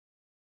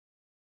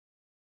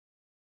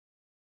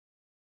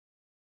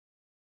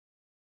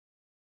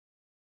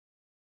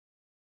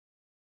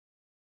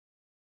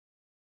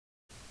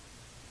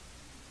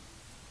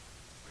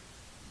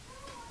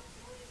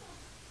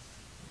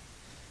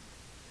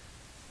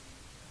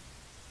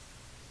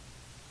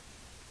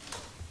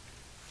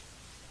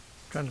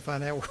Trying to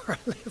find out where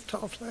I left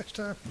off last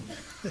time.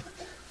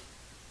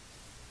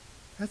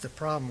 That's the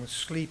problem with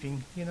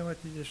sleeping. You know what?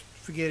 You just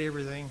forget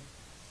everything.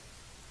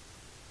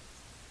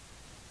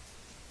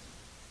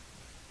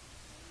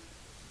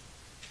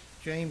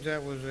 James,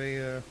 that was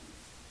a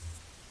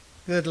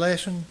good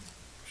lesson.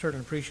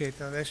 Certainly appreciate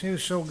that lesson. It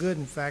was so good,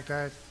 in fact,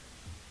 I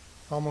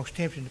almost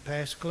tempted to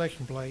pass the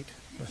collection plate.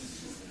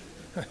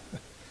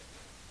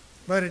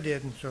 But it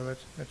didn't, so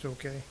that's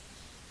okay.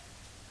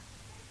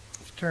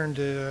 Let's turn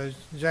to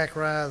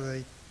Zechariah,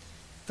 the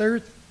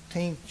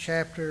 13th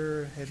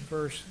chapter at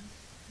verse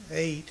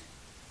 8.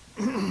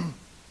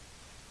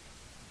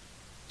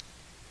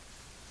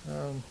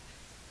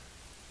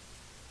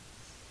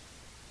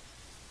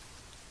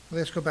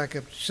 Let's go back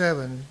up to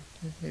 7.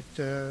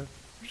 It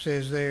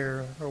says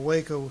there,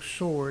 "Awake, O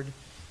sword."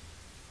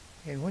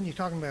 And when you're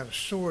talking about a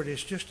sword,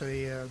 it's just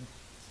it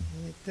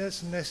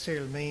doesn't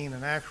necessarily mean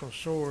an actual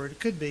sword. It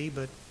could be,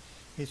 but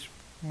it's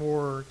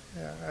more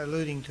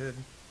alluding to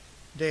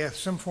death,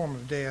 some form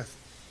of death.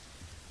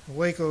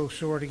 "Awake, O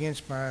sword,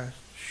 against my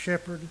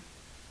shepherd,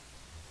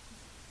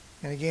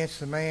 and against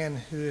the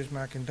man who is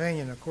my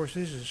companion." Of course,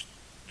 this is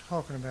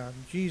talking about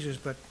Jesus,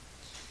 but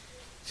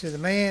it says the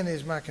man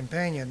is my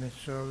companion. And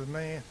so the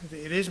man,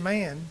 it is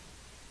man.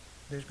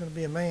 There's going to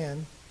be a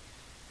man,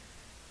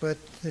 but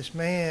this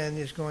man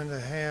is going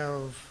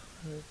to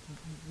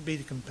be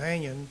the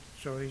companion.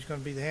 So he's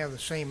going to have the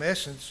same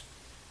essence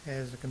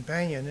as the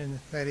companion, and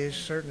that is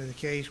certainly the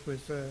case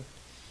with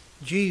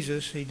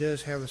Jesus. He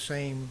does have the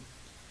same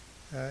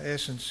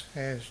essence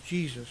as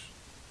Jesus.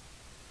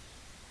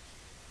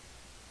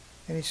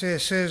 And he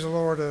says the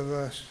Lord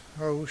of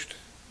hosts,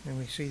 and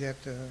we see that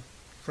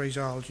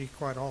phraseology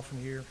quite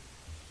often here.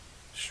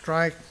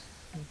 "Strike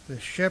the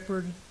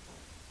shepherd,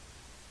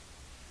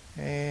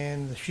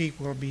 and the sheep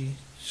will be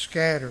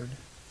scattered."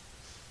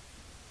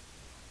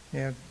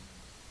 Now,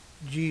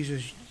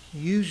 Jesus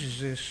uses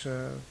this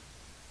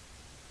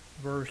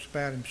verse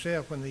about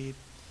himself when he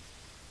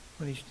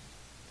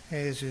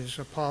has his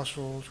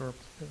apostles, or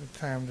at the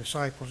time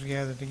disciples,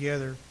 gathered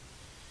together.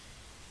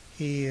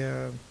 He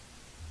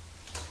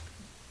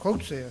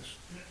quotes this.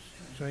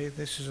 So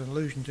this is an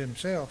allusion to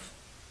himself.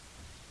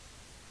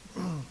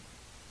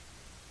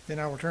 "Then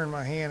I will turn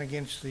my hand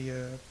against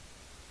the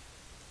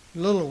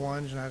little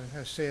ones," and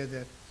I said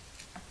that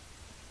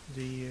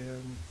the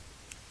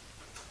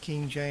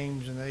King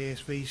James and the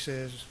ASV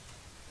says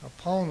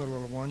 "upon the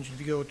little ones." If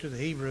you go to the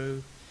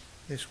Hebrew,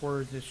 this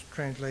word that's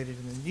translated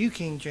in the New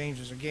King James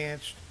as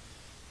 "against"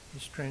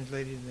 is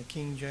translated in the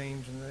King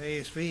James and the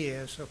ASV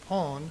as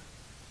 "upon."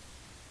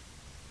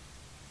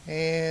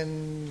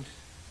 And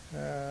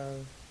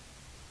of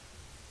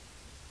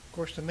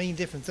course, to mean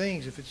different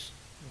things. If it's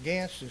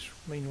 "against," it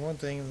means one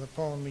thing, and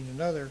 "upon" means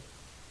another.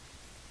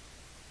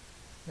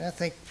 And I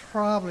think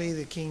probably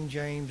the King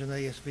James and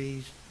ASV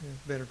is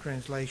a better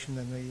translation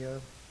than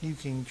the New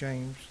King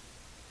James.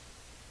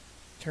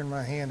 "Turn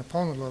my hand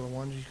upon the little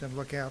ones." He's going to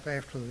look out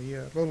after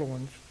the little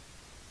ones.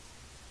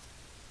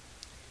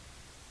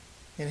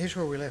 And here's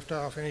where we left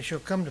off. "And it shall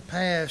come to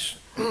pass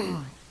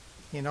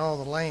in all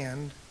the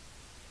land,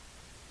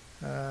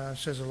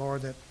 says the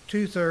Lord, that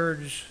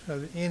 2/3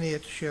 in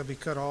it shall be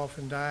cut off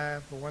and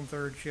die, but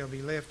 1/3 shall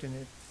be left in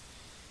it."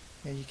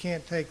 And you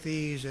can't take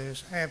these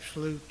as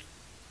absolute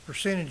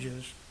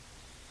percentages,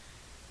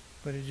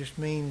 but it just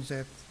means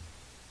that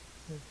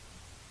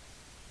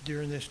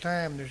during this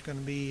time there's going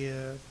to be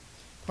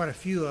quite a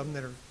few of them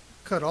that are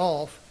cut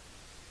off,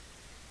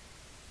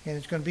 and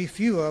it's going to be a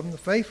few of them, the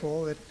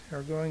faithful, that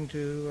are going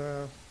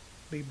to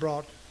be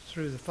brought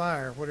through the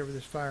fire, whatever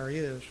this fire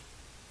is.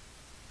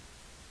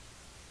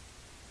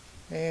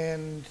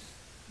 And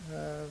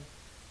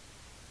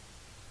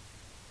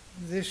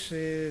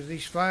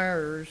these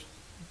fires,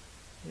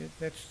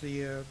 that's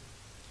the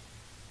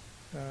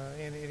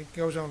and it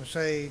goes on to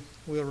say,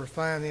 "We'll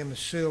refine them as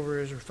silver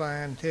is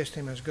refined, test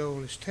them as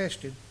gold is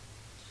tested."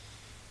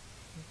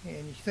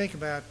 And you think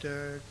about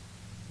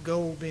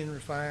gold being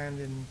refined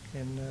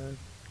and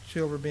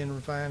silver being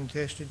refined and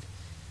tested.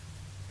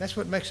 That's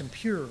what makes them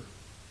pure.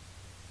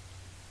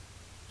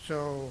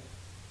 So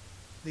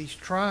these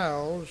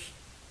trials,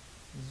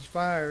 these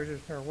fires,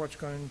 are what's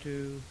going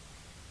to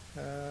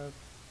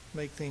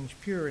make things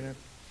pure. And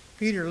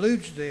Peter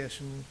alludes to this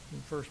in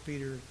 1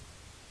 Peter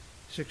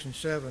 6 and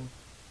 7.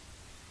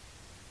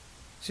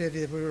 He said,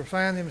 "If we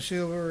refine them as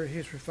silver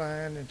is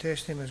refined, and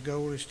test them as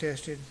gold is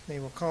tested, they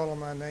will call on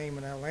my name,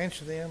 and I will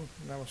answer them.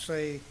 And I will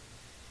say,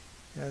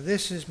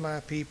 this is my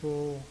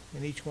people,"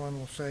 and each one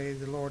will say,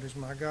 "the Lord is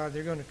my God."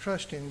 They're going to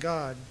trust in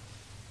God.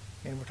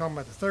 And we're talking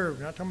about the third.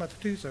 We're not talking about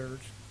the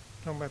 2/3.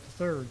 We're talking about the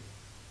third.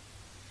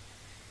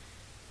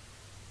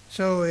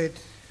 So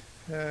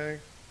to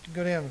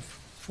go down to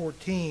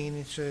 14,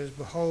 it says,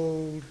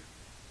 "Behold,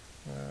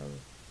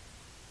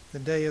 the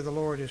day of the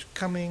Lord is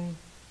coming,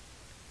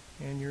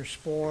 and your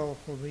spoil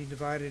will be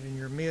divided in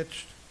your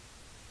midst.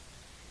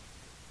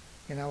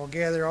 And I will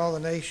gather all the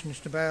nations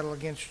to battle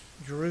against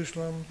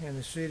Jerusalem, and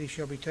the city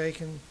shall be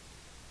taken,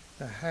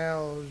 the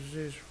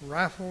houses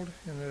rifled,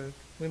 and the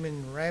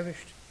women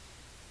ravished,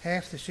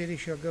 half the city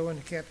shall go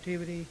into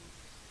captivity,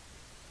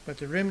 but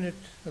the remnant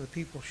of the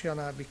people shall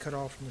not be cut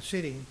off from the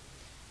city.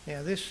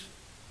 Now this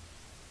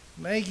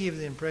may give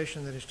the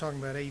impression that it's talking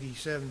about AD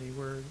 70,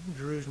 where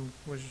Jerusalem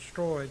was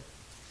destroyed.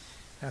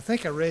 I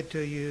think I read to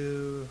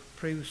you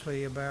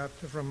previously about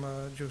from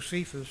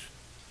Josephus,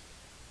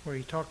 where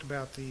he talked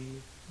about the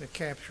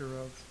capture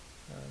of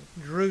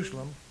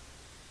Jerusalem.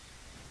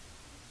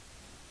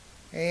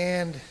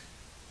 And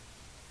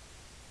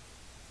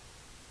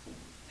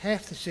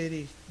half the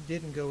city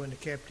didn't go into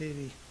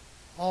captivity.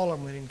 All of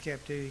them went into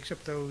captivity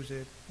except those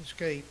that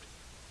escaped.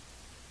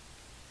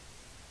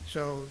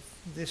 So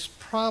this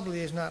probably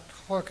is not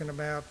talking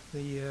about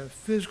the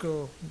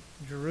physical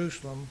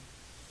Jerusalem,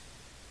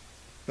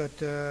 but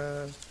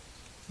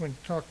when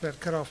talked about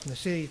cut off from the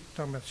city,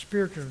 talking about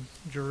spiritual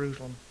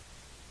Jerusalem.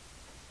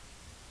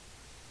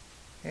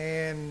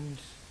 And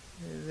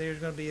there's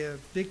going to be a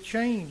big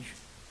change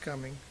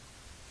coming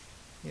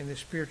in the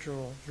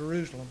spiritual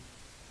Jerusalem.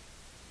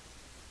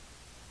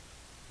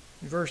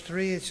 In verse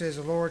 3 it says,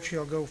 the Lord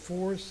shall go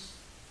forth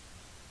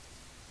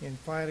and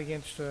fight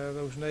against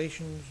those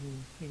nations.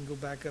 And you can go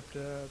back up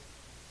to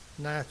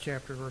 9th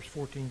chapter, verse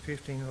 14,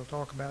 15. It'll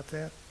talk about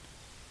that.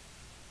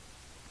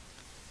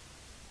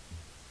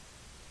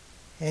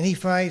 And he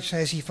fights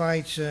as he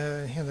fights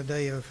in the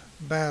day of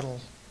battle.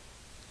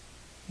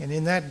 And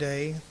in that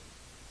day,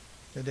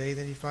 the day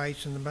that he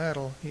fights in the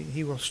battle,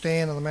 he will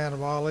stand on the Mount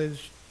of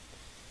Olives.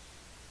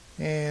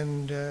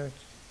 And,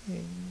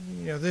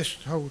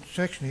 this whole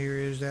section here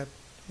is that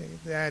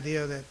the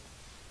idea that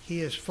he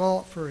has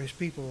fought for his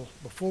people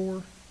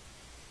before.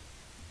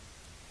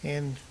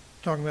 And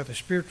talking about the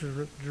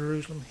spiritual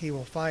Jerusalem, he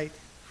will fight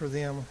for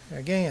them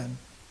again.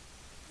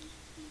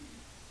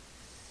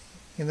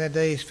 In that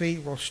day, his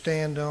feet will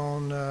stand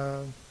on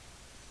the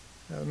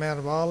Mount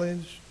of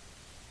Olives,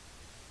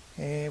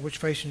 which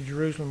faces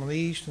Jerusalem on the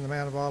east, and the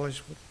Mount of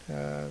Olives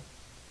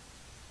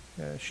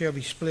shall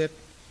be split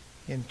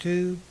in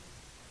two.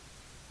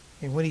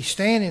 And when he's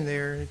standing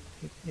there,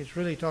 it's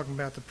really talking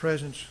about the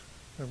presence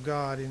of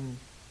God in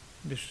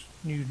this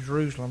new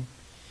Jerusalem.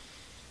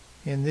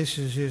 And this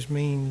is his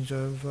means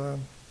of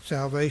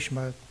salvation,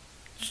 by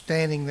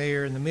standing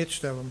there in the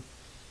midst of them.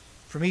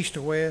 From east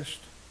to west,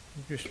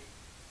 it just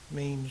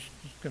means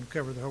it's going to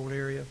cover the whole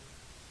area.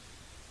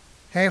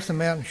 Half the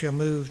mountain shall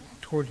move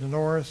towards the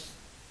north,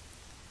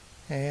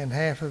 and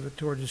half of it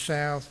towards the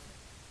south.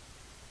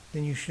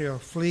 Then you shall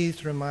flee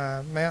through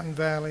my mountain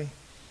valley,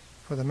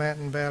 for the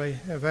mountain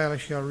valley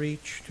shall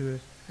reach to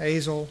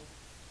Azel.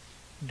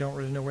 Don't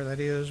really know where that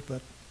is,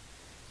 but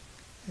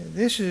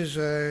this is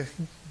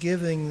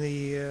giving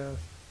the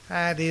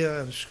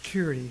idea of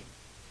security.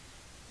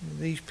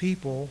 These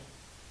people,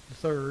 the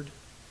third,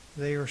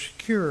 they are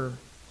secure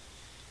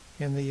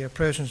in the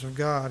presence of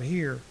God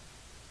here.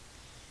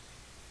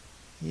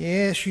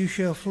 Yes, you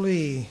shall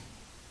flee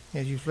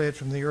as you fled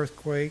from the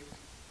earthquake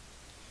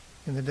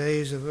in the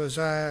days of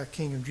Uzziah,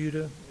 king of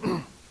Judah.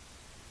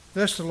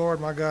 Thus the Lord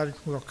my God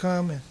will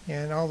come,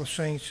 and all the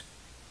saints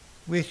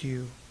with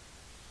you.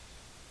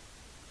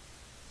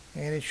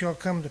 And it shall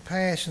come to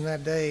pass in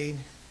that day,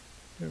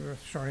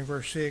 starting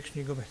verse 6, and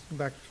you go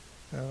back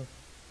to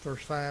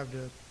verse 5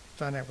 to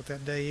find out what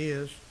that day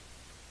is.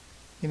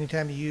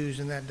 Anytime you use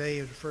in that day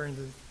is referring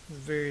to the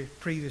very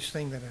previous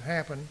thing that had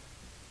happened.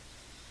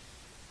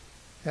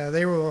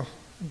 There will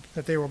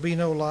be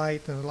no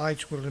light, and the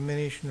lights will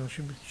diminish, and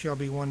there shall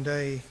be one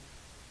day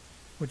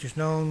which is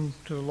known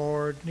to the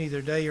Lord, neither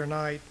day or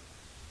night,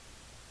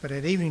 but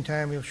at evening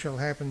time it shall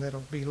happen that it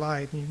will be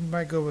light. And you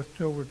might go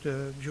over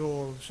to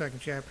Joel, the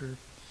 2nd chapter,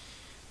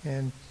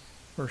 and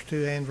verse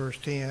 2 and verse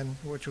 10,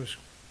 which was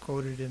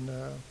quoted in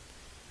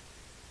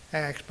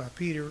Acts by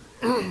Peter.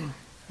 And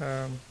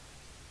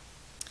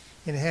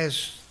it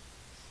has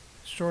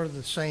sort of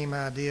the same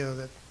idea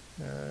that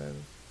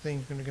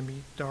things are going to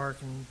be dark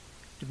and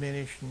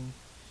diminish, and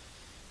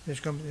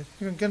there's going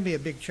to be a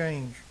big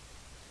change.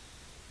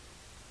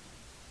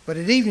 But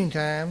at evening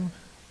time,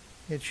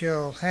 it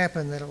shall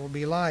happen that it will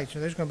be light. So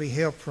there's going to be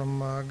help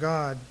from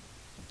God.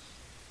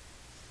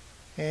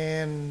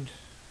 And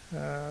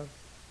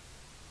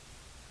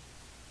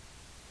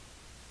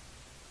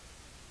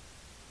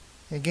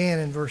again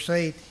in verse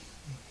 8,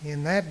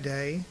 in that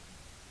day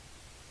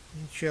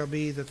it shall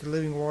be that the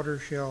living water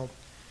shall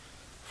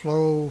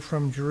flow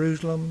from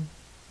Jerusalem.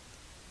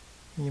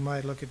 And you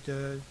might look at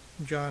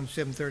John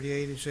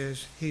 7:38. It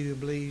says, he who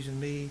believes in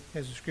me,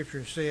 as the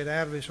scripture said,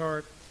 out of his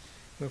heart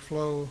will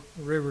flow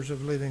rivers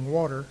of living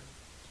water.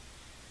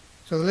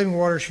 So the living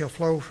water shall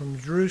flow from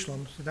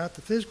Jerusalem. So not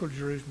the physical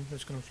Jerusalem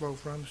that's going to flow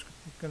from. It's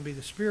going to be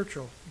the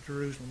spiritual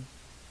Jerusalem.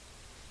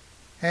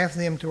 Half of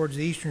them towards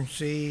the eastern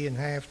sea and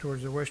half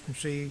towards the western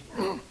sea.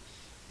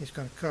 It's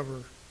going to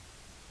cover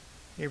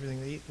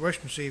everything. The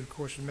western sea, of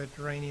course, is the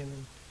Mediterranean,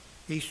 and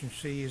the eastern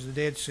sea is the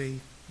Dead Sea.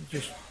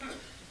 It's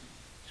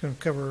going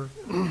to cover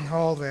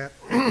all that.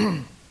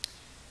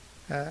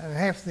 And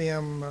half of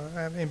them,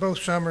 in both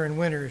summer and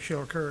winter, it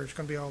shall occur. It's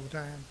going to be all the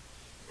time.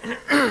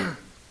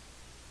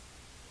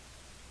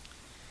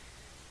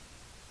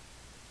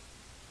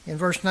 In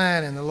verse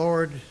 9, and the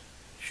Lord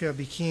shall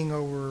be king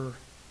over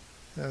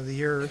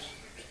the earth.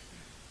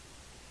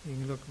 You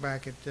can look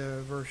back at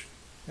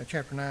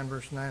chapter 9,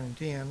 verse 9 and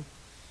 10.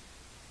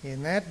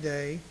 In that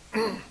day,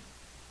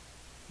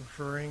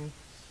 referring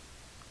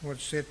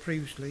what's said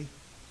previously,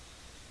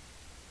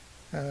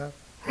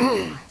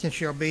 it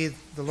shall be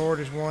the Lord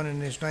is one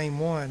and his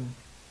name one.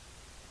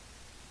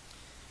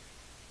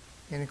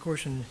 And of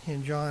course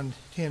in John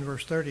 10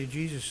 verse 30,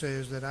 Jesus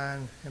says that I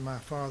and my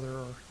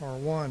Father are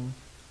one.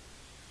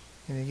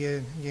 And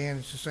again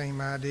it's the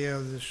same idea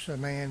of this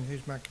man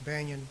who's my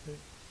companion.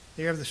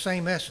 They have the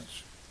same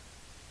essence.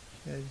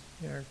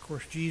 Of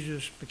course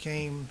Jesus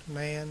became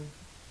man,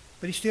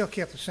 but he still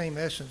kept the same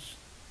essence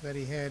that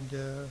he had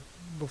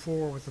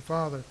before with the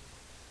Father.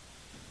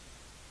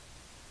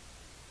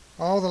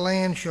 All the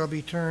land shall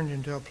be turned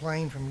into a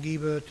plain from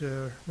Geba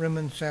to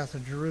Rimmon south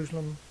of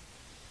Jerusalem.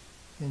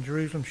 And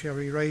Jerusalem shall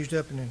be raised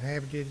up and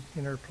inhabited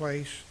in her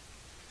place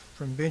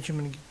from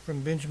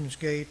Benjamin's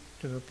gate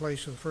to the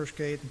place of the first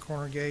gate and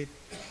corner gate,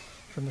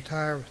 from the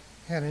Tower of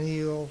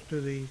Hananeel to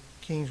the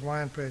king's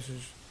wine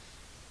presses.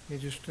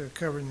 It just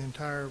covered the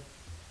entire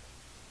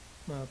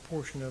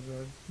portion of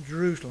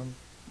Jerusalem.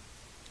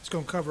 It's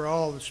going to cover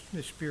all this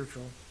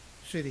spiritual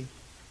city.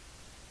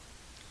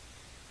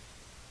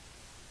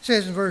 It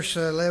says in verse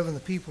 11, the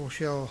people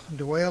shall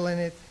dwell in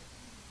it,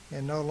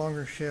 and no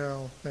longer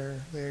shall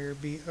there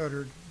be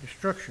utter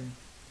destruction.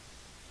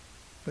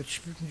 But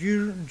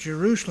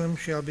Jerusalem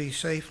shall be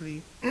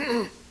safely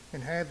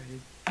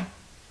inhabited.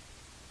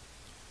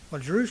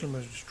 Well, Jerusalem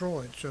was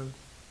destroyed, so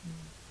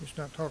it's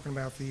not talking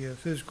about the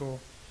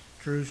physical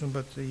Jerusalem,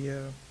 but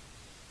the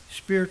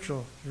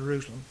spiritual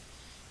Jerusalem.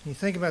 When you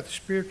think about the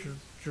spiritual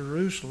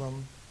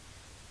Jerusalem,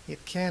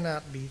 it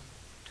cannot be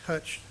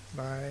touched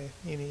by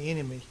any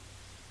enemy.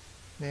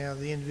 Now,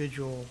 the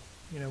individual,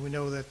 we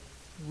know that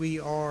we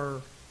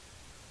are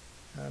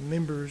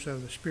members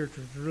of the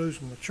spiritual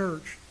Jerusalem, the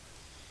church,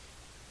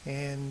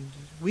 and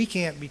we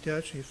can't be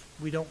touched if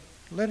we don't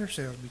let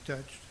ourselves be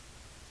touched.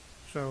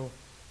 So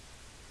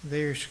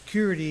there's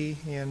security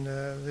in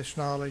this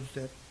knowledge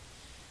that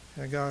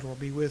God will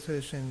be with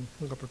us and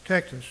will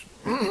protect us.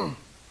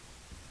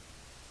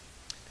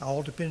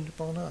 All dependent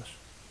upon us.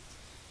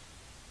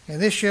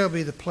 And this shall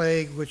be the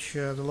plague which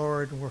the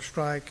Lord will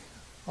strike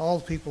all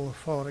the people who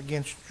fought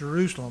against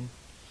Jerusalem.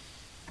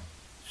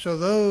 So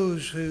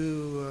those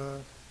who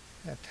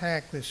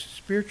attack this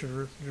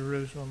spiritual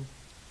Jerusalem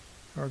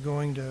are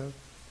going to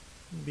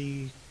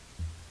be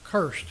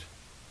cursed.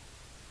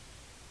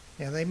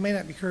 Now, they may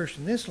not be cursed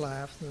in this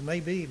life, they may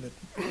be, but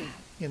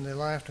in the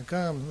life to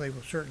come, they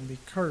will certainly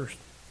be cursed.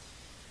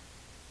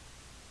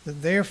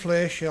 That their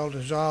flesh shall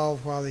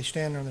dissolve while they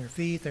stand on their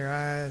feet, their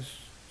eyes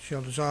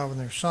shall dissolve in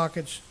their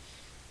sockets,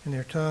 and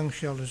their tongues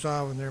shall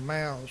dissolve in their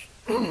mouths.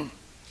 And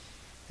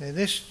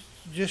this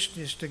just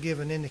is to give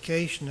an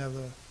indication of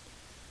the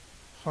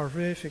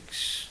horrific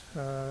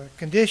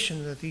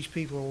condition that these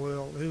people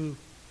will, who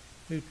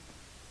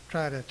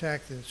try to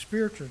attack the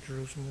spiritual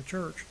Jerusalem, the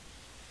church,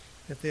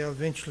 that they'll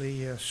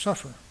eventually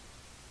suffer.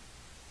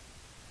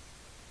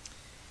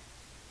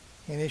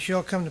 And it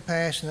shall come to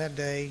pass in that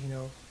day,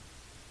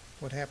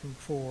 what happened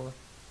before,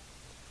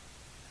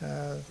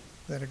 that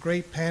a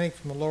great panic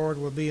from the Lord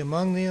will be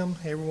among them.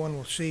 Everyone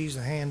will seize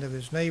the hand of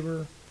his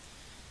neighbor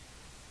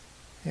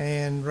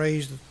and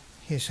raise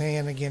his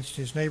hand against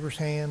his neighbor's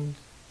hand.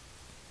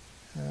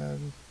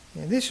 And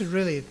this is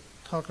really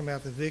talking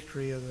about the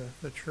victory of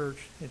the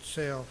church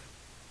itself.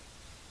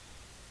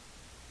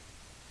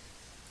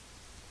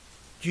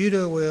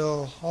 Judah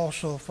will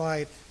also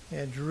fight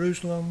at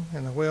Jerusalem,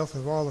 and the wealth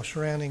of all the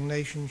surrounding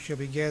nations shall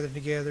be gathered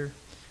together,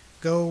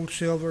 gold,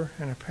 silver,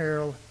 and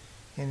apparel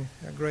in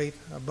a great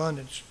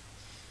abundance.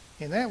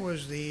 And that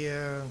was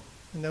the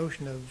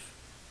notion of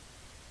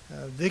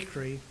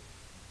victory,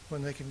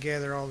 when they could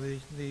gather all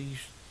these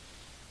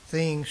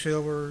things,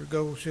 silver,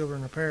 gold, silver,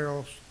 and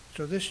apparel.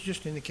 So this is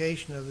just an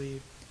indication of the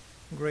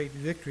great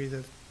victory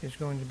that is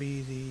going to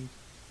be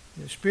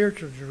the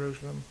spiritual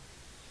Jerusalem,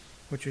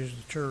 which is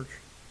the church.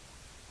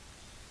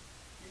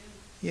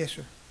 Yes,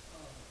 sir.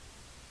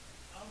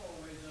 I've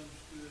always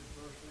understood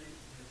verse 8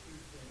 to be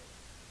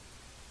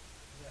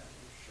that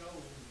will show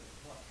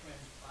that what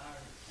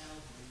transpired at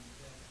Calvary,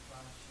 that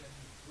Christ shed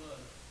his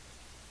blood,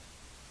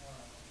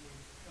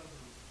 would cover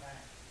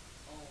back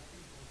all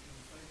people to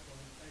the faithful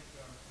and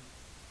patriarchs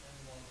and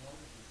the law of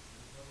Moses,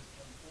 as well as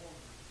come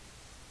forward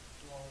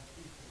to all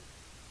people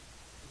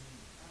to the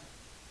time.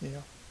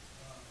 Yeah.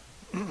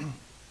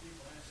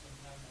 People ask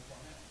sometimes, well,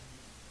 what happened?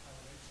 How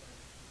do they say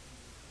it?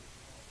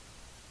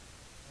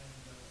 And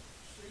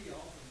see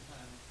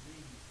oftentimes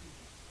means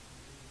people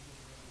in the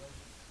book of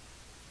Revelation.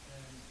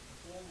 And the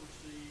former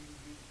sea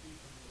would be the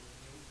people of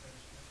the Old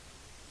Testament.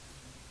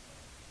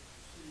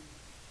 And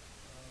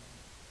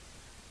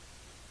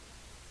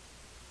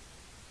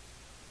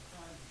the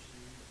time of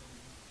sea is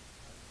going to be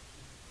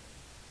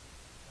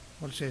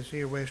Well, it says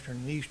here Western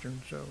and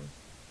Eastern, so either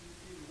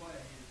way,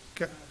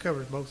 it's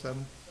covers both of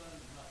them. the sun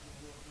is not going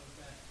to work on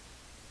that.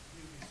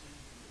 You'll be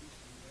seen from the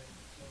east and west.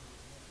 So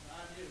the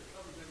idea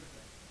covers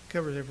everything.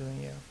 Covers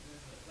everything, yeah.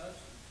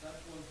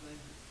 That's one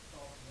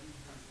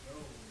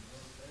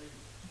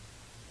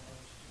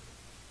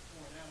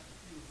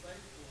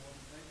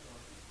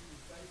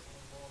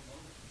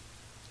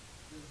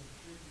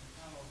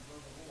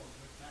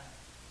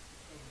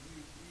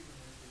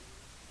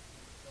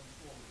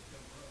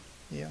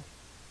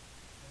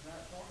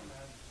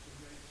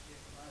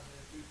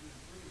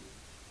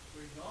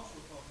he's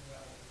also talking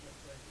about what took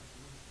place in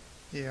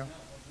Jerusalem. Yeah, Now,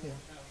 when yeah,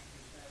 Lord's house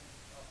is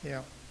happening,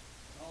 yeah,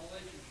 all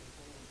nations are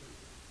full of it.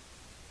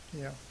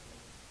 yeah. So,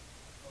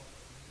 I thought that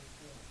was a good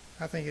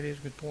point. I think it is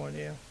a good point,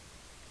 yeah.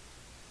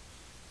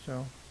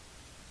 So,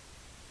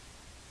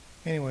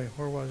 anyway,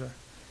 where was I?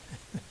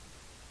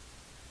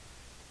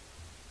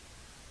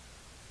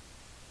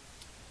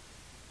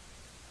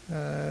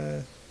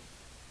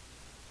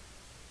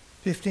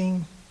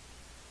 15.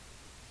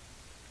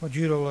 Well,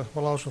 Judah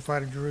will also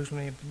fight in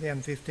Jerusalem.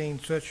 And 15.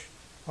 Such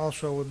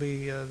also would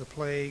be the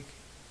plague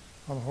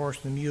on the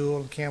horse and the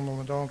mule, the camel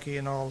and the donkey,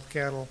 and all the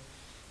cattle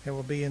that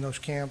will be in those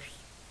camps.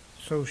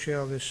 So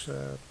shall this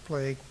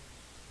plague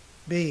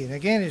be. And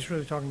again, it's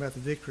really talking about the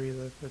victory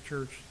of the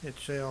church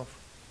itself.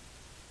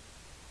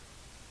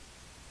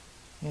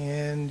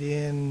 And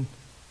in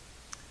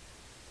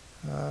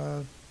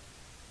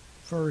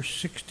verse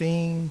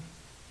 16,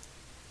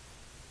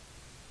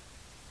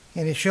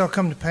 and it shall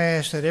come to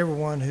pass that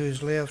everyone who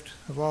is left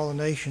of all the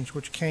nations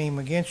which came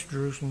against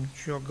Jerusalem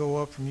shall go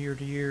up from year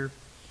to year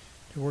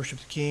to worship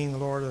the King, the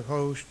Lord of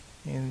hosts,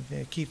 and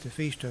keep the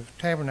Feast of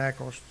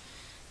Tabernacles.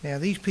 Now,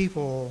 these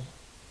people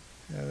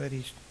that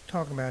he's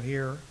talking about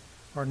here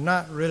are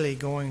not really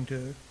going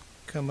to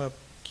come up,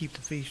 keep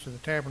the Feast of the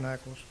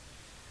Tabernacles,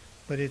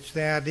 but it's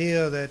the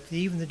idea that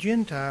even the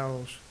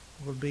Gentiles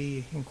will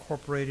be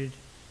incorporated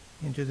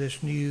into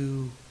this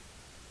new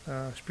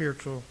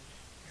spiritual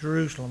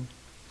Jerusalem.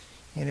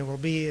 And it will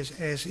be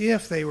as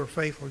if they were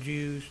faithful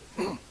Jews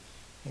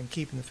in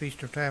keeping the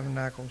Feast of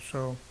Tabernacles.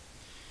 So,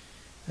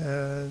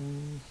 the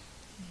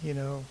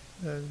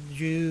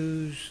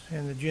Jews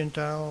and the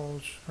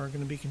Gentiles are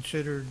going to be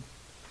considered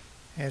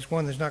as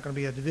one. There's not going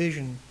to be a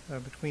division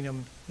between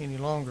them any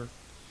longer.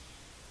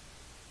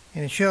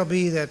 And it shall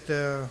be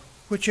that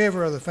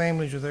whichever of the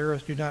families of the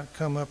earth do not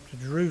come up to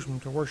Jerusalem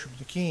to worship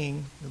the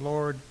King, the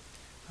Lord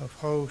of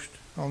hosts,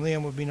 on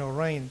them will be no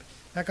rain.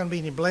 Not going to be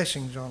any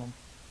blessings on them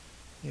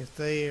if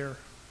they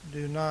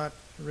do not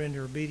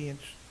render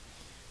obedience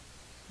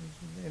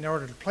in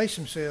order to place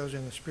themselves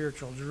in the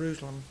spiritual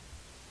Jerusalem.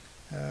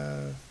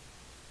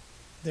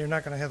 They're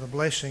not going to have the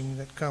blessing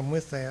that come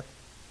with that.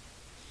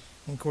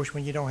 And of course,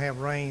 when you don't have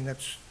rain,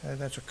 that's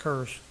a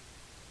curse.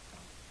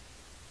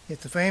 If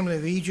the family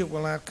of Egypt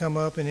will not come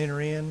up and enter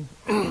in,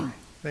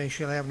 they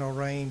shall have no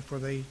rain, for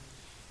they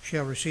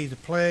shall receive the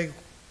plague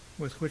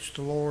with which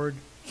the Lord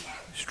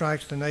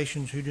strikes the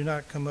nations who do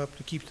not come up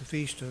to keep the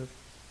Feast of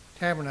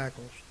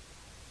Tabernacles.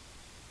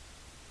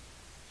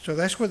 So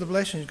that's where the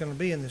blessing is going to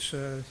be in this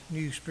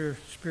new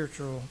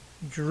spiritual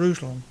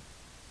Jerusalem.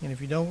 And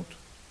if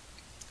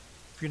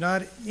you're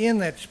not in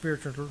that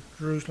spiritual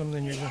Jerusalem,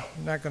 then you're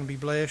not going to be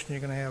blessed, and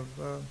you're going to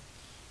have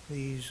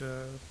these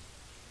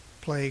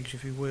plagues,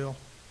 if you will.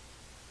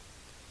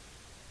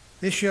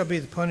 This shall be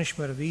the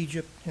punishment of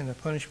Egypt and the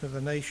punishment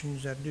of the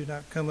nations that do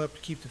not come up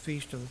to keep the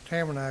Feast of the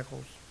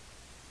Tabernacles.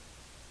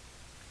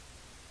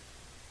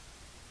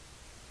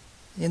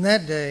 In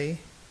that day,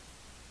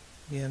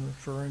 again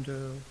referring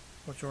to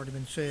what's already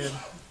been said,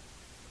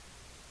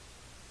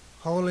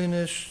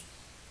 holiness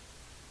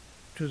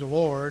to the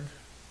Lord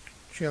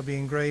shall be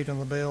engraved on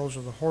the bells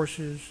of the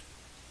horses.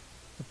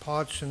 The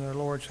pots in the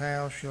Lord's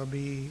house shall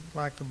be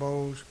like the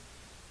bowls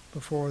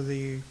before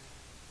the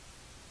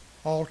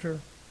altar.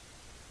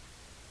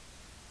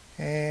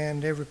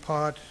 And every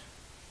pot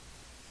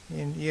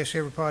in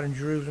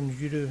Jerusalem,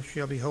 Judah,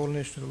 shall be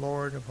holiness to the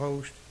Lord of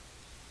hosts.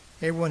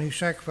 Everyone who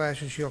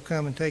sacrifices shall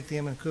come and take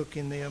them and cook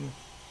in them.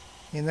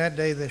 In that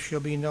day there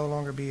shall no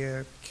longer be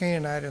a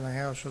Canaanite in the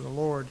house of the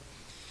Lord.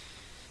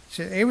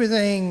 So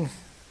everything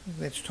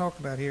that's talked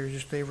about here is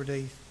just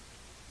everyday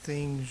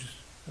things,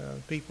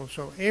 people.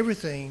 So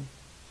everything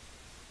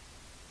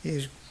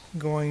is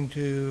going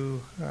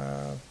to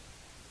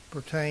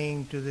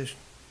pertain to this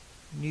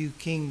new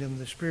kingdom,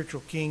 the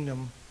spiritual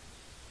kingdom,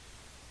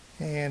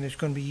 and it's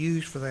going to be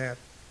used for that.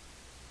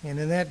 And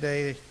in that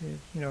day,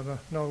 there'll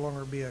no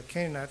longer be a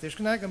Canaanite. There's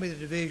not going to be the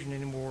division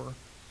anymore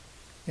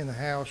in the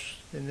house,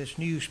 in this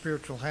new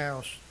spiritual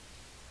house.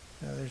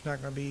 There's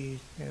not going to be,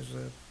 as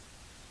the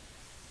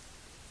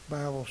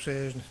Bible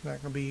says, it's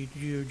not going to be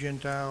Jew,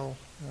 Gentile,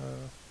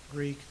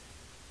 Greek,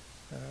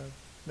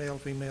 male,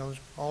 female. It's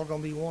all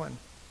going to be one.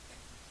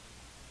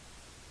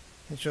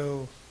 And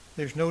so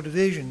there's no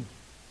division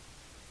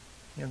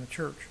in the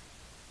church.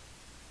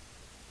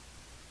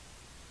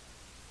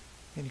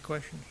 Any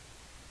questions,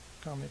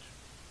 comments?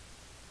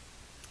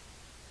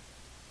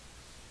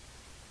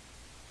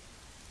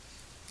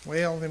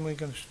 Well, then we're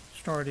going to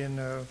start in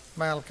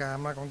Malachi.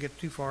 I'm not going to get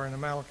too far into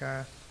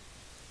Malachi,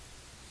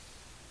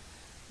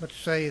 but to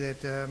say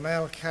that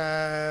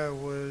Malachi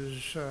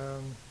was,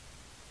 of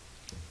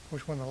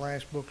course, one of the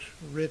last books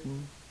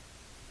written,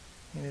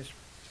 and it's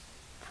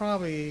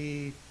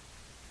probably,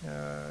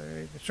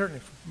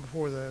 certainly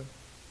before the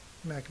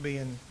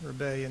Maccabean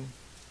rebellion,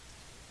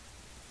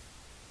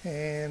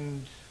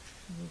 and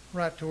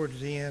right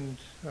towards the end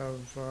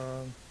of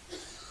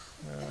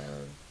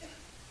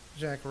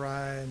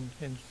Zechariah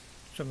and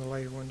some of the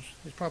later ones.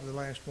 It's probably the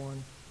last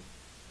one.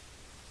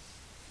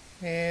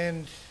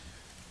 And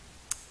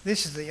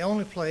This is the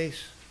only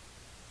place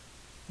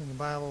in the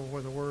Bible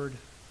where the word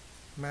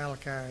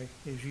Malachi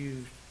is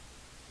used.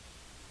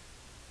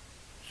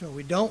 So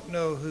we don't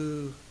know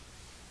who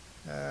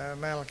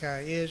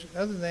Malachi is,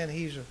 other than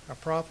he's a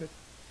prophet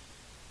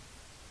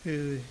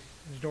who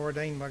is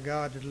ordained by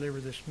God to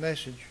deliver this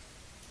message.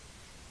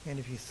 And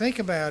if you think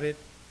about it,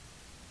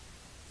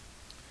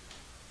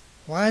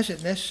 why is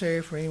it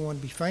necessary for anyone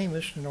to be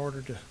famous in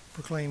order to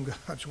proclaim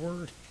God's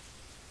word?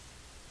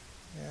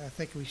 I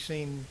think we've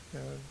seen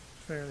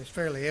it's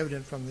fairly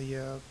evident from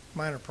the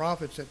minor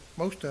prophets that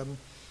most of them,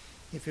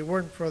 if it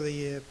weren't for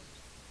the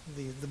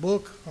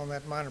book on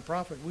that minor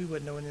prophet, we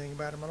wouldn't know anything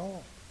about them at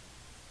all.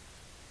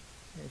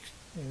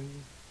 And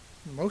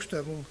most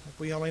of them,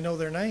 we only know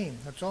their name.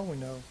 That's all we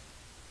know.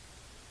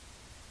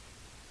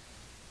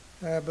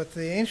 But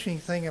the interesting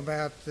thing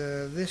about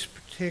this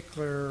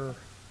particular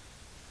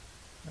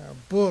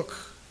book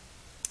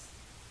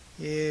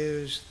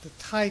is the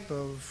type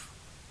of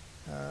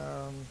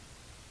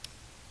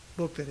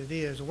book that it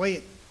is. The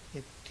way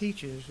it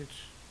teaches, it's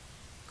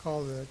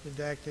called the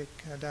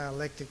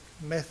dialectic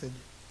method.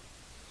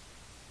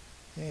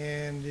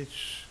 And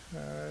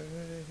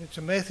it's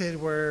a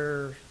method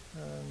where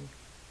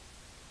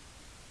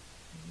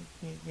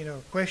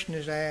a question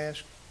is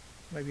asked,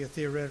 maybe a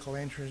theoretical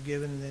answer is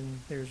given, and then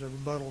there's a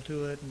rebuttal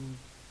to it and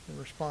a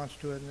response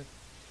to it, and it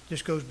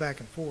just goes back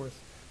and forth.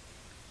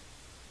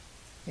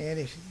 And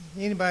if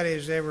anybody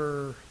has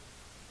ever,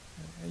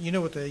 you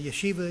know what the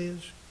yeshiva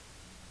is?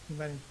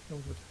 Anybody know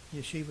what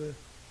yeshiva,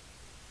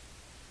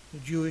 the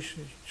Jewish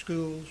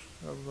schools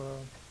of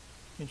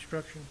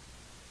instruction?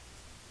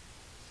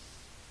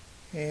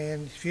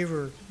 And if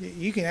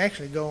you can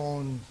actually go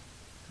on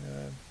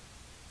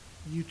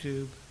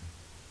YouTube.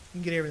 You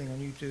can get everything on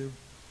YouTube.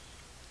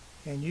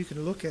 And you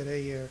can look at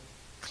a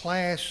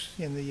class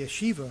in the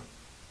yeshiva.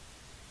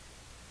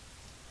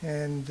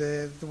 And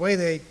the way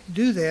they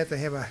do that, they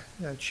have a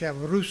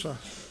chavrusa,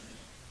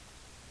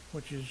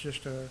 which is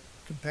just a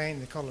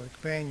companion. They call it a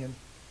companion.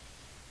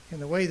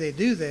 And the way they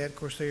do that, of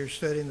course, they're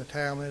studying the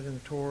Talmud and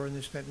the Torah and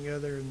this, that, and the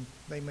other. And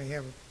they may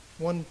have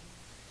one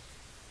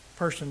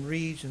person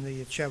reads, and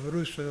the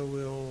chavrusa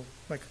will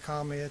make a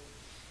comment.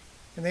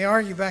 And they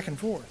argue back and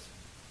forth.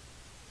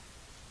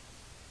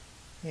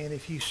 And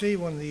if you see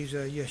one of these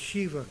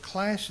yeshiva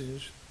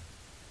classes,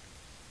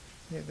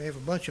 they have a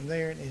bunch of them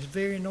there, and it's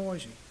very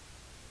noisy.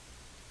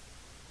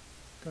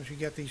 Because you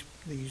got these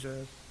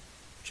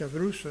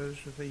chavrusas,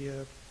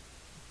 the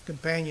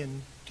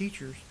companion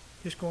teachers,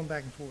 just going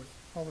back and forth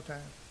all the time.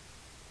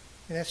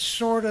 And that's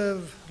sort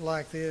of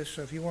like this.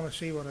 So if you want to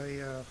see what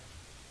a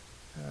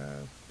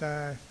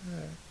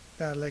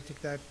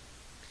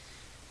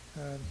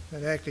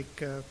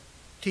didactic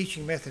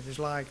teaching method is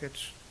like,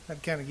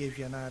 that kind of gives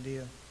you an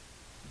idea.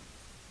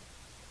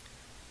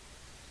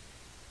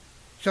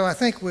 So I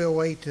think we'll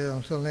wait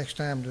until next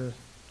time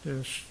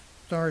to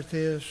start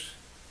this,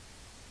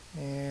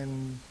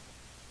 and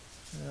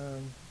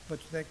but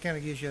that kind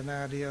of gives you an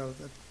idea of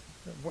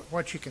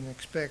what you can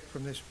expect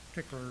from this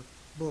particular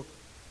book,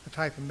 the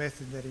type of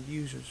method that it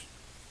uses.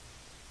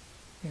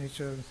 And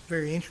it's a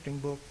very interesting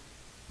book.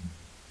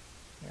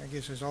 I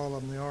guess as all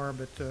of them are,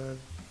 but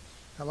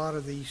a lot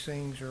of these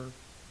things are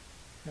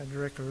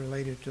directly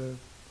related to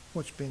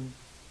what's been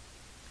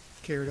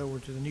carried over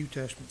to the New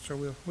Testament. So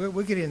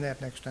we'll get in that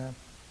next time.